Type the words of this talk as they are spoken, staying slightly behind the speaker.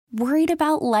Worried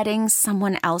about letting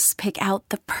someone else pick out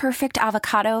the perfect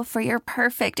avocado for your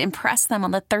perfect impress them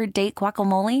on the third date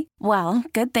guacamole? Well,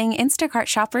 good thing Instacart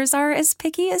shoppers are as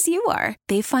picky as you are.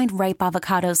 They find ripe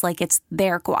avocados like it's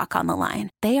their guac on the line.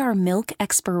 They are milk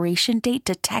expiration date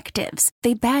detectives.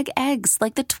 They bag eggs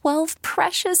like the 12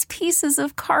 precious pieces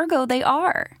of cargo they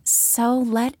are. So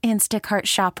let Instacart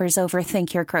shoppers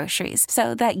overthink your groceries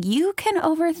so that you can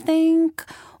overthink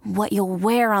what you'll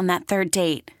wear on that third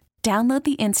date. Download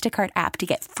the Instacart app to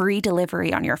get free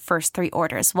delivery on your first 3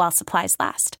 orders while supplies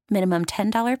last. Minimum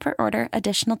 $10 per order.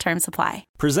 Additional terms apply.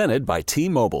 Presented by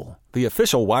T-Mobile, the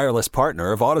official wireless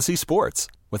partner of Odyssey Sports.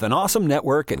 With an awesome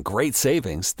network and great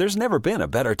savings, there's never been a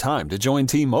better time to join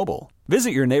T-Mobile. Visit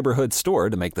your neighborhood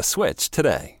store to make the switch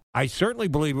today. I certainly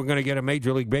believe we're going to get a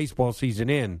Major League Baseball season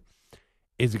in.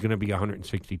 Is it going to be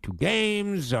 162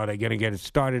 games? Are they going to get it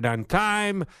started on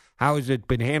time? How has it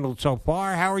been handled so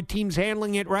far? How are teams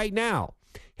handling it right now?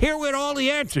 Here with all the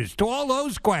answers to all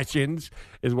those questions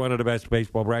is one of the best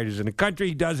baseball writers in the country.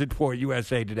 He does it for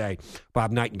USA Today.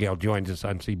 Bob Nightengale joins us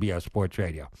on CBS Sports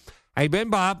Radio. How you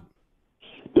been, Bob?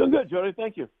 Doing good, Jody.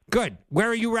 Thank you. Good. Where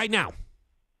are you right now?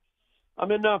 I'm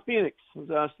in Phoenix.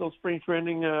 Still spring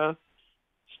training,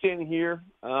 standing here.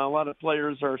 A lot of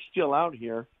players are still out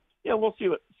here. Yeah, we'll see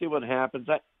what happens.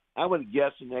 I would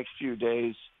guess the next few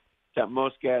days that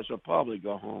most guys will probably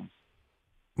go home.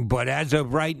 But as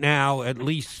of right now, at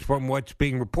least from what's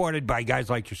being reported by guys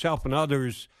like yourself and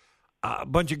others, a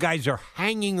bunch of guys are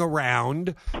hanging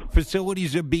around.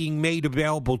 Facilities are being made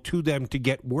available to them to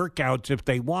get workouts if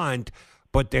they want,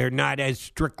 but they're not as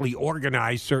strictly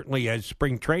organized, certainly as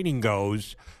spring training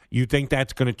goes. You think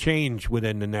that's going to change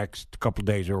within the next couple of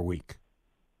days or a week?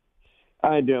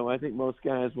 I do. I think most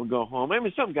guys will go home. I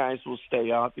mean, some guys will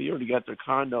stay out. They already got their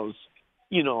condos,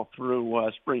 through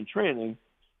spring training.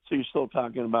 So you're still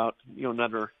talking about,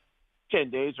 another 10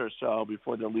 days or so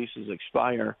before their leases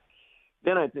expire.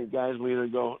 Then I think guys will either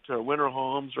go to their winter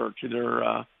homes or to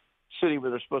their city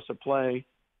where they're supposed to play.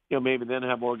 Maybe then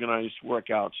have organized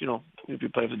workouts. If you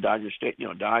play for the Dodgers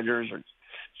Dodgers or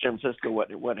San Francisco,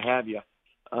 what have you.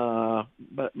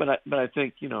 But I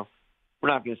think, we're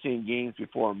not going to see games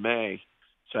before May.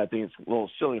 So I think it's a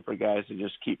little silly for guys to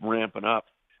just keep ramping up.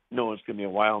 No, it's going to be a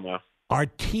while now. Are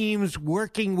teams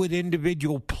working with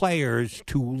individual players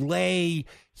to lay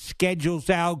schedules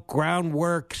out,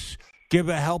 groundworks, give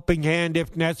a helping hand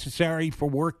if necessary for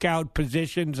workout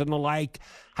positions and the like?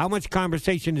 How much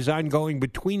conversation is ongoing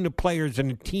between the players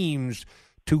and the teams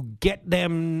to get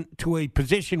them to a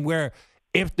position where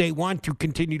if they want to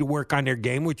continue to work on their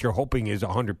game, which you're hoping is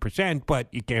 100%, but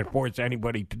you can't force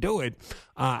anybody to do it,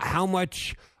 how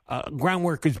much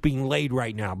groundwork is being laid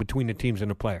right now between the teams and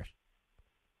the players?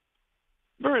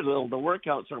 Very little. The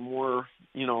workouts are more,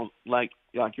 like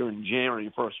you're in January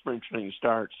before spring training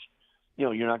starts.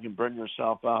 You're not going to burn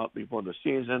yourself out before the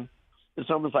season. It's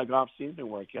almost like off-season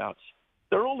workouts.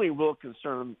 Their only real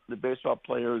concern, the baseball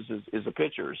players, is the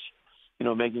pitchers,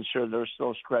 making sure they're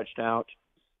still stretched out.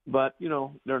 But,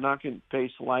 they're not going to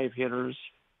face live hitters.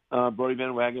 Brody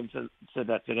Van Wagen said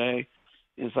that today.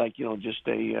 It's like, just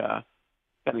a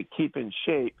kind of keep in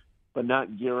shape, but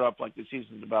not gear up like the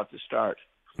season's about to start.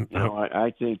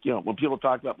 I think, when people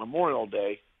talk about Memorial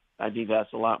Day, I think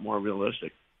that's a lot more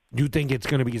realistic. Do you think it's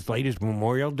going to be as late as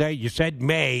Memorial Day? You said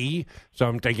May, so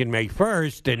I'm thinking May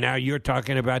 1st, and now you're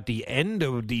talking about the end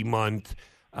of the month.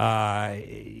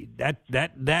 That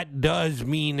does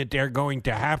mean that they're going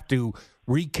to have to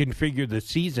reconfigure the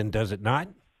season, does it not?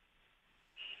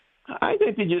 I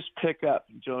think they just pick up,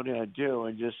 Jody, I do,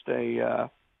 and just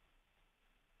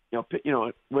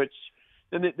which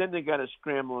then they got to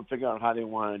scramble and figure out how they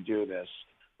want to do this.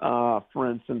 For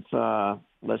instance, the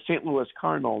St. Louis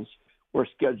Cardinals were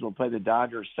scheduled to play the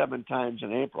Dodgers 7 times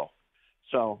in April.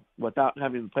 So without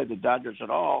having to play the Dodgers at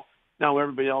all, now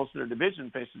everybody else in their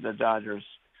division faces the Dodgers.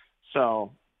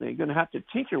 So they're going to have to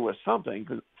tinker with something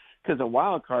because the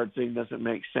wild card thing doesn't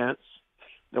make sense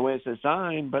the way it's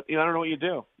designed. But, I don't know what you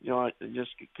do. It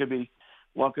just could be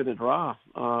luck of the draw.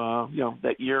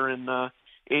 That year in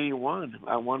 81,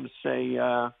 I want to say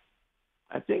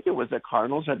I think it was the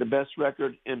Cardinals had the best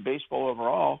record in baseball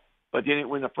overall, but they didn't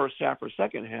win the first half or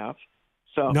second half.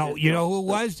 So no, you know who it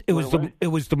was? It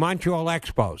was the Montreal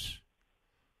Expos.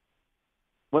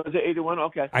 Was it 81?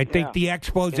 Okay. I think the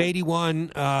Expos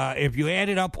 81, if you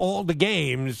added up all the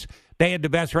games, they had the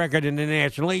best record in the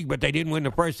National League, but they didn't win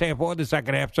the first half or the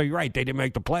second half, so you're right, they didn't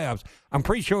make the playoffs. I'm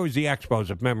pretty sure it was the Expos,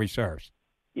 if memory serves.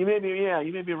 You may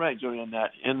be right, Jody, on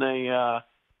that. And they,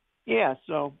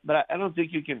 but I don't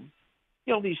think you can,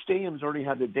 these stadiums already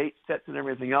have the date sets and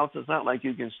everything else. It's not like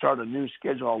you can start a new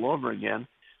schedule all over again.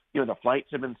 The flights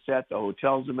have been set, the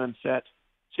hotels have been set.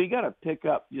 So you got to pick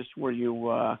up just where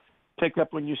you pick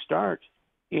up when you start.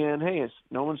 And hey,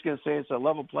 no one's going to say it's a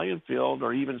level playing field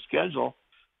or even schedule,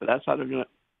 but that's what they're going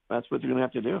to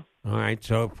have to do. All right.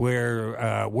 So if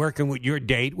we're working with your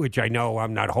date, which I know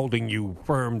I'm not holding you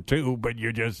firm to, but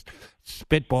you're just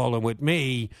spitballing with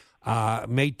me,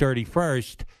 May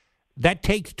 31st, that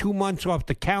takes 2 months off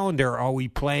the calendar. Are we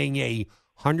playing a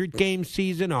 100-game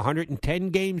season, a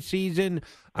 110-game season?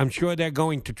 I'm sure they're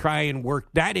going to try and work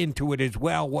that into it as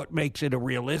well, what makes it a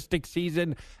realistic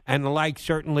season and the like.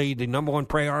 Certainly the number one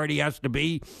priority has to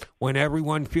be when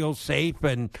everyone feels safe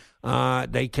and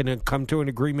they can come to an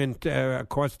agreement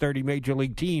across 30 major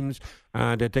league teams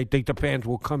that they think the fans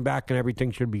will come back and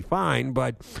everything should be fine.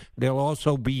 But there'll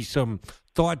also be some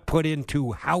thought put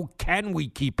into how can we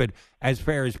keep it as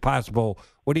fair as possible.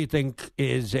 What do you think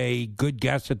is a good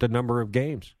guess at the number of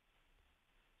games?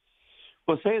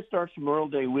 Well, say it starts Memorial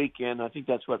Day weekend. I think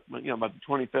that's what, about the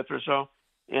 25th or so.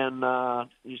 And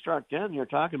you start then, you're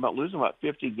talking about losing about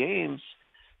 50 games.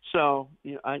 So,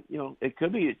 it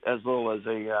could be as little as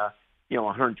a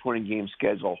 120-game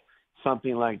schedule,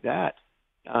 something like that.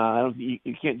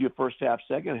 You can't do first half,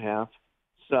 second half.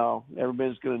 So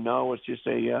everybody's going to know it's just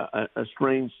a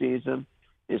strange season.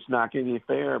 It's not going to be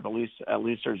fair, but at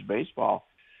least there's baseball.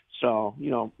 So,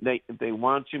 if they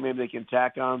want to, maybe they can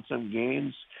tack on some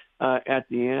games at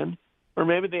the end, or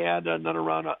maybe they add another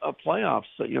round of playoffs,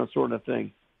 sort of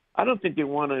thing. I don't think they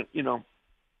want to,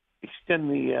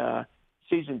 extend the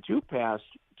season too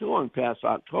long past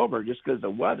October just because of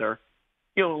the weather,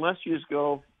 unless you just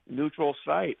go neutral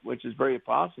site, which is very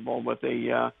possible with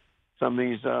some of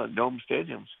these dome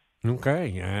stadiums.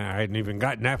 Okay, I hadn't even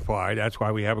gotten that far. That's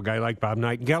why we have a guy like Bob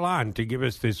Nightengale on to give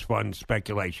us this fun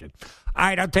speculation. All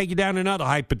right, I'll take you down another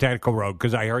hypothetical road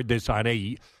because I heard this on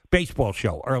a baseball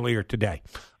show earlier today.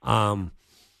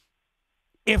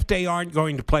 If they aren't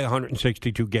going to play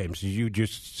 162 games, as you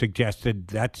just suggested,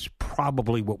 that's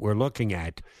probably what we're looking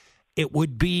at. It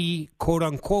would be, quote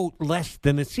unquote, less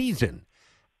than a season.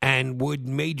 And would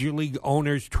major league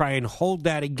owners try and hold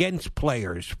that against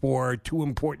players for two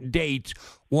important dates?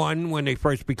 One, when they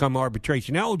first become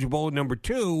arbitration eligible. And number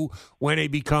two, when they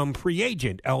become free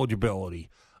agent eligibility.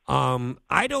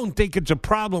 I don't think it's a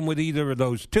problem with either of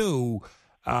those two.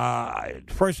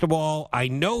 First of all, I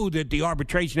know that the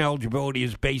arbitration eligibility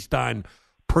is based on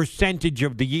percentage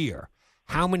of the year.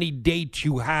 How many dates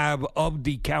you have of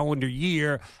the calendar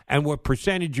year and what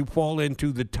percentage you fall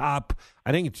into the top,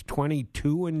 I think it's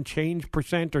 22 and change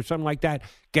percent or something like that,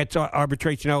 gets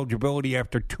arbitration eligibility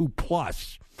after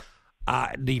 2+.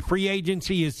 The free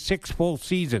agency is 6 full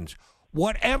seasons.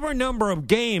 Whatever number of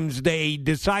games they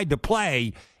decide to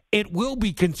play, it will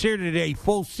be considered a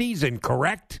full season,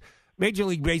 correct? Major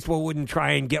League Baseball wouldn't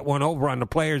try and get one over on the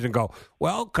players and go,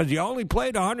 well, because you only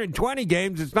played 120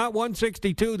 games, it's not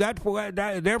 162,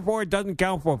 therefore it doesn't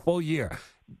count for a full year.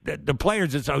 The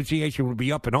Players Association would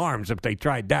be up in arms if they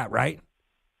tried that, right?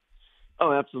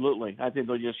 Oh, absolutely. I think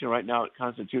they'll just, right now it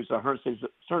constitutes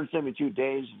 172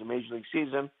 days of the Major League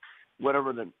season.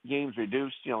 Whatever the games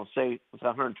reduced, say it's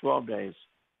 112 days.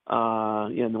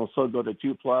 And they'll still go to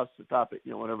 2+, the top,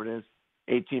 whatever it is,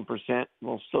 18%,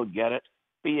 we'll still get it.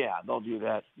 But yeah, they'll do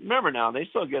that. Remember now, they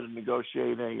still got to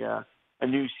negotiate a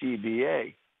new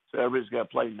CBA, so everybody's got to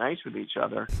play nice with each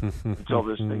other until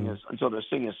this thing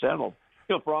is settled.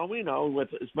 For all we know, with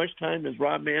as much time as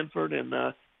Rob Manfred and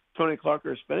Tony Clark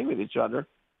are spending with each other,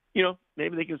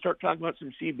 maybe they can start talking about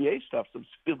some CBA stuff. Some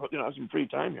people, have some free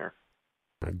time here.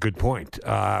 Good point.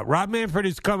 Rob Manfred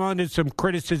has come under some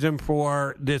criticism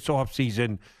for this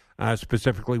offseason,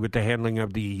 specifically with the handling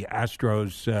of the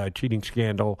Astros cheating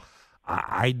scandal.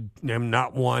 I am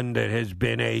not one that has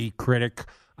been a critic.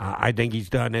 I think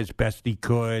he's done as best he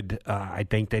could. I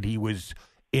think that he was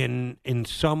in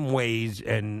some ways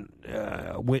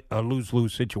with a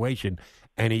lose-lose situation,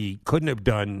 and he couldn't have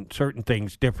done certain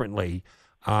things differently.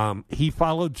 He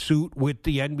followed suit with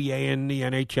the NBA and the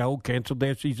NHL, canceled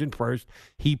their season first.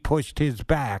 He pushed his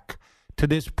back. To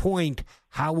this point,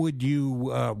 how would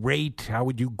you how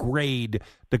would you grade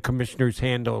the commissioner's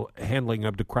handling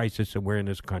of the crisis that we're in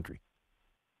this country?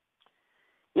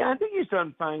 Yeah, I think he's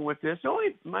done fine with this.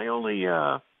 My only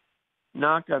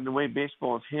knock on the way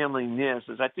baseball is handling this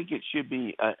is I think it should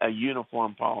be a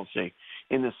uniform policy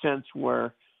in the sense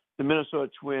where the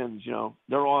Minnesota Twins,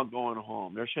 they're all going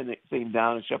home. They're shutting the thing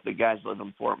down except the guys live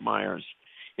in Fort Myers.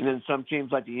 And then some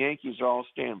teams like the Yankees are all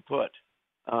staying put.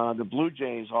 The Blue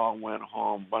Jays all went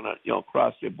home,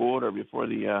 cross the border before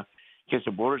in case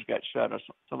the borders got shut or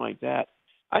something like that.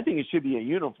 I think it should be a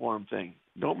uniform thing.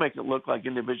 Don't make it look like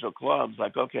individual clubs.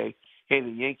 Like, okay, hey, the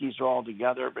Yankees are all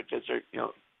together because they're,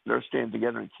 they're staying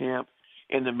together in camp.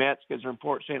 And the Mets, because they're in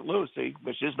Port St. Lucie,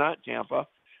 which is not Tampa,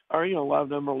 are, a lot of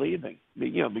them are leaving,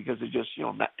 because it's just,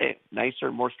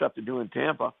 nicer, more stuff to do in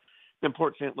Tampa than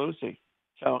Port St. Lucie.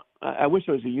 So I wish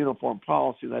there was a uniform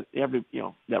policy that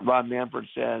that Rob Manfred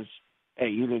says, hey,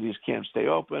 either these camps stay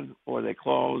open or they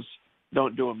close.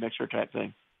 Don't do a mixer type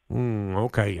thing.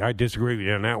 Okay, I disagree with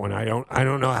you on that one. I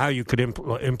don't know how you could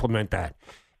implement that.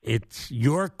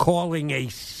 You're calling a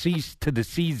cease to the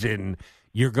season.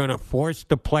 You're going to force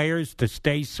the players to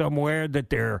stay somewhere that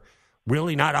they're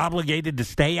really not obligated to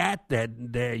stay at, that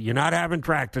you're not having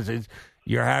practices.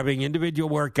 You're having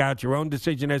individual workouts, your own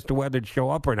decision as to whether to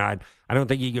show up or not. I don't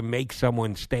think you can make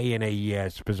someone stay in a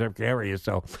specific area.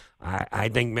 So I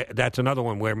think that's another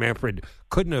one where Manfred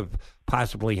couldn't have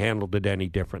possibly handled it any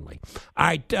differently.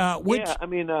 I can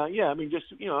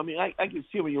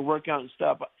see when you work out and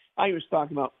stuff. I was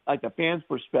talking about like the fans'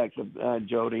 perspective,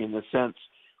 Jody, in the sense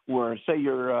where, say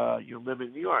you live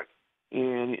in New York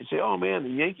and you say, oh man, the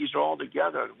Yankees are all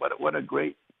together. What a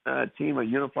great team of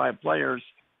unified players.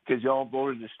 Because you all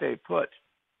voted to stay put.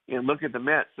 And look at the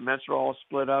Mets. The Mets are all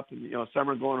split up, and some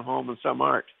are going home and some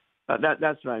aren't.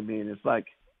 That's what I mean. It's like,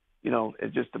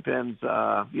 it just depends,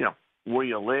 where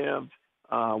you live,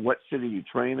 what city you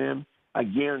train in. I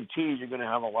guarantee you're going to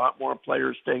have a lot more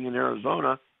players staying in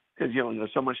Arizona because there's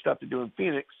so much stuff to do in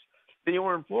Phoenix than you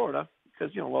were in Florida.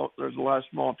 Because there's a lot of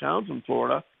small towns in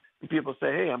Florida, and people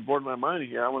say, hey, I'm bored of my mind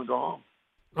here. I want to go home.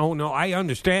 Oh, no, I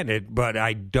understand it, but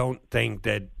I don't think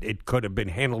that it could have been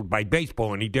handled by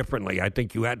baseball any differently. I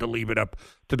think you had to leave it up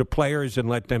to the players and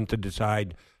let them to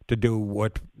decide to do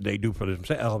what they do for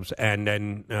themselves. And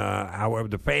then however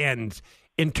the fans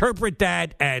interpret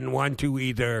that and want to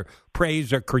either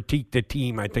praise or critique the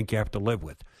team, I think you have to live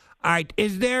with. All right,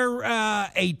 is there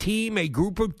a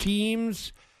group of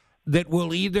teams that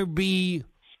will either be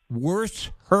worse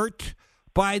hurt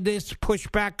by this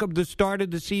pushback of the start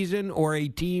of the season, or a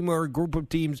team or a group of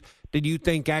teams that you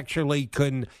think actually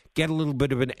can get a little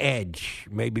bit of an edge,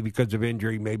 maybe because of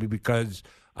injury, maybe because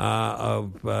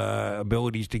of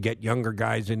abilities to get younger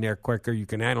guys in there quicker? You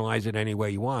can analyze it any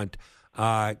way you want.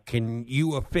 Can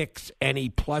you affix any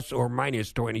plus or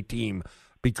minus to any team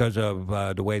because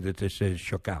of the way that this is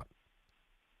shook out?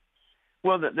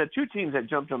 Well, the two teams that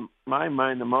jumped to my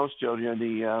mind the most, Jody,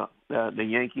 are the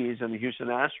Yankees and the Houston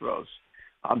Astros.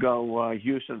 I'll go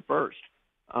Houston first.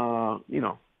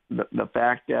 The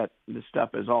fact that this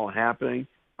stuff is all happening,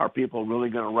 are people really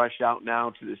going to rush out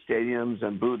now to the stadiums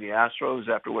and boo the Astros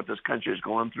after what this country is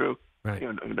going through? Right.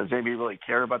 Does anybody really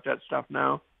care about that stuff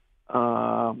now?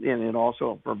 And it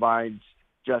also provides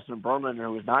Justin Verlander,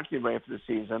 who was not getting ready for the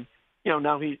season.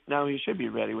 Now he should be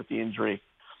ready with the injury.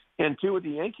 And two, with the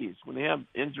Yankees, when they have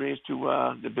injuries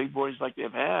to the big boys like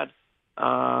they've had,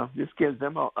 this gives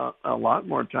them a lot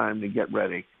more time to get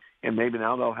ready, and maybe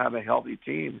now they'll have a healthy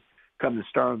team come the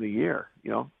start of the year.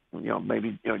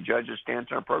 Maybe Judge and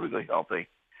Stanton are perfectly healthy.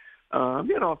 I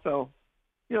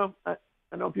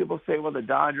know people say, well, the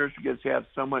Dodgers because they have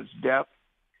so much depth.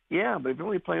 Yeah, but if you're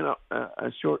only playing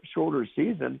a shorter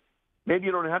season, maybe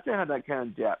you don't have to have that kind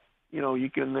of depth. You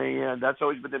can. That's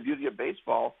always been the beauty of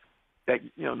baseball, that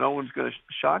no one's going to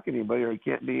shock anybody, or it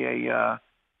can't be a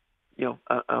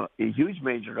huge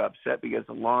major upset because it's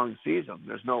a long season.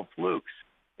 There's no flukes.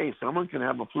 Hey, someone can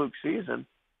have a fluke season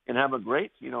and have a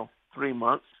great, 3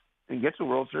 months and get to the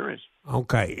World Series.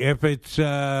 Okay. If it's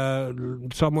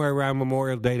somewhere around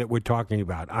Memorial Day that we're talking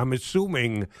about, I'm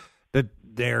assuming that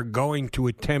they're going to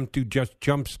attempt to just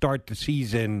jumpstart the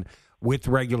season with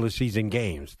regular season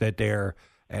games, that they're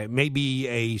maybe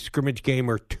a scrimmage game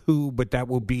or two, but that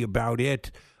will be about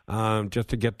it, just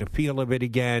to get the feel of it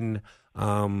again.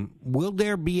 Will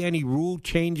there be any rule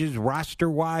changes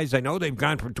roster-wise? I know they've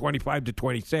gone from 25 to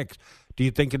 26. Do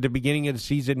you think at the beginning of the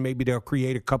season maybe they'll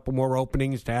create a couple more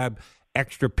openings to have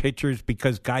extra pitchers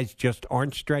because guys just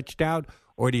aren't stretched out?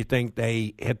 Or do you think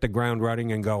they hit the ground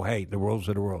running and go, hey, the rules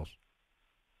are the rules?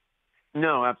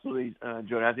 No, absolutely,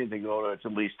 Jody. I think they go to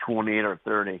at least 28 or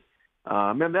 30.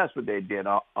 Remember, that's what they did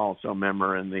also,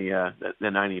 remember, in the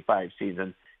 95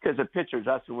 season. Because the pitchers,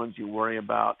 that's the ones you worry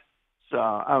about. So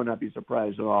I would not be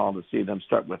surprised at all to see them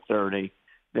start with 30.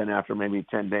 Then after maybe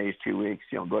 10 days, 2 weeks,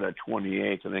 go to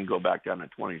 28 and then go back down to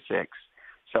 26.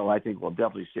 So I think we'll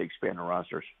definitely see expanded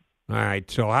rosters. All right.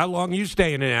 So how long are you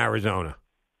staying in Arizona?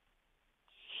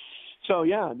 So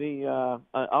yeah,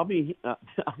 I'll be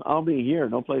here.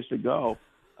 No place to go.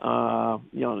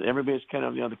 Everybody's kind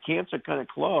of the camps are kind of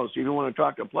closed. You don't want to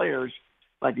talk to players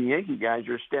like the Yankee guys.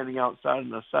 You're standing outside on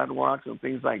the sidewalks and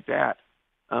things like that.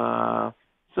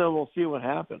 So we'll see what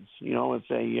happens.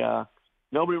 It's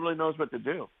nobody really knows what to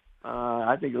do.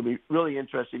 I think it'll be really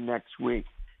interesting next week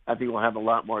I think we'll have a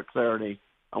lot more clarity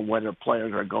on whether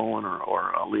players are going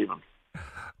or leaving.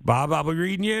 Bob, I'll be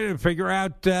reading you to figure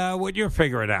out what you're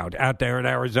figuring out there in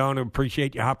Arizona.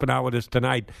 Appreciate you hopping out with us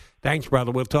tonight. Thanks,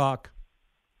 brother. We'll talk.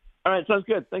 All right, sounds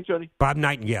good. Thanks, Jody. Bob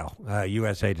Nightengale,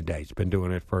 USA Today. He's been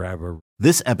doing it forever.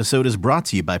 This episode is brought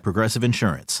to you by Progressive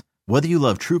Insurance. Whether you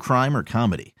love true crime or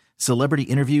comedy, celebrity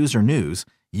interviews or news,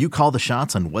 you call the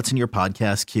shots on what's in your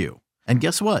podcast queue. And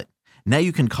guess what? Now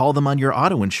you can call them on your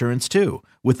auto insurance, too,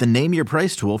 with the Name Your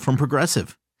Price tool from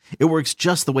Progressive. It works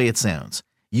just the way it sounds.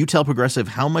 You tell Progressive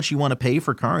how much you want to pay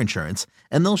for car insurance,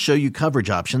 and they'll show you coverage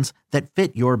options that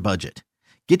fit your budget.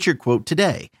 Get your quote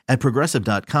today at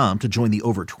Progressive.com to join the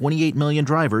over 28 million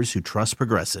drivers who trust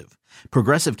Progressive.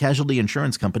 Progressive Casualty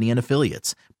Insurance Company and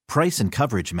Affiliates. Price and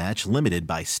coverage match limited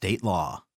by state law.